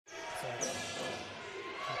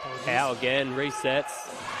How again, resets.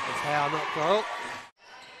 It's How, not Coral.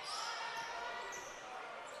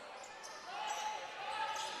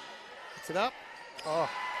 Puts it up. Oh,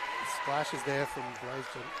 splashes there from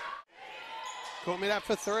Blazejewski. Caught me that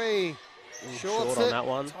for three. Short on that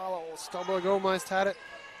one. Tyler Stobberg almost had it.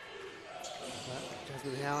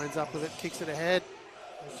 Jasmine Howe ends up with it, kicks it ahead.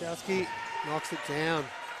 Blazejewski knocks it down.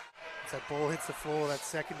 As that ball hits the floor, that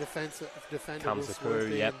second defender comes will the crew,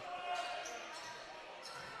 swoop yep.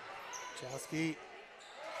 in. Blazejewski.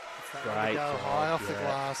 Great go job, high off the yeah.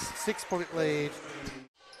 glass. 6-point lead.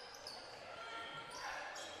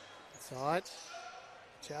 Inside.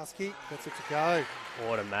 Blazejewski lets it to go.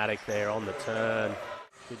 Automatic there on the turn.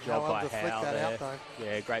 Good job by Howe there.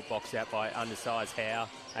 Yeah, great box out by undersized Howe.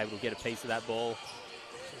 Able to get a piece of that ball.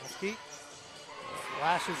 Blazejewski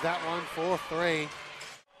flashes that one, 4-3.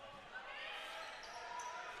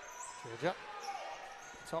 Georgia.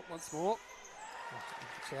 Top once more.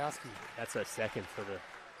 Blazejewski. That's a second for the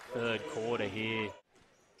third quarter here.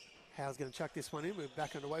 Howe's going to chuck this one in. We're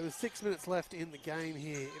back underway with 6 minutes left in the game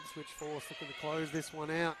here. Ipswich Force looking to close this one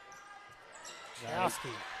out. Blazejewski.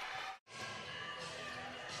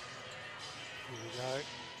 Here we go.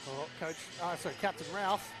 Oh, Coach, Captain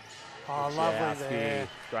Ralph. Oh, lovely there.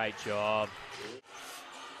 Great job.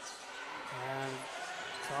 And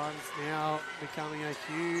time's now becoming a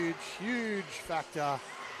huge, huge factor,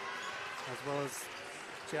 as well as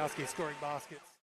Blazejewski scoring baskets.